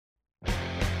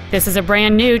This is a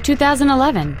brand new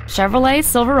 2011 Chevrolet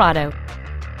Silverado.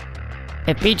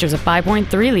 It features a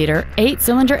 5.3-liter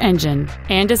 8-cylinder engine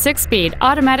and a 6-speed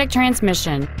automatic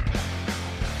transmission.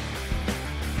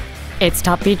 Its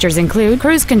top features include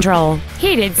cruise control,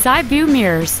 heated side view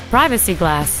mirrors, privacy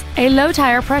glass, a low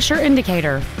tire pressure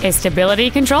indicator, a stability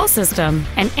control system,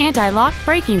 an anti-lock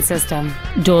braking system,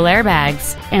 dual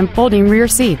airbags, and folding rear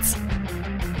seats.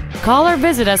 Call or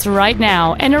visit us right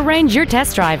now and arrange your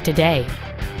test drive today.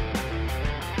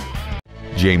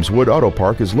 James Wood Auto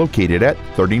Park is located at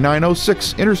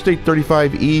 3906 Interstate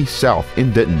 35E South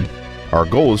in Denton. Our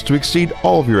goal is to exceed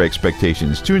all of your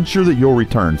expectations to ensure that you'll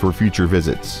return for future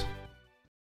visits.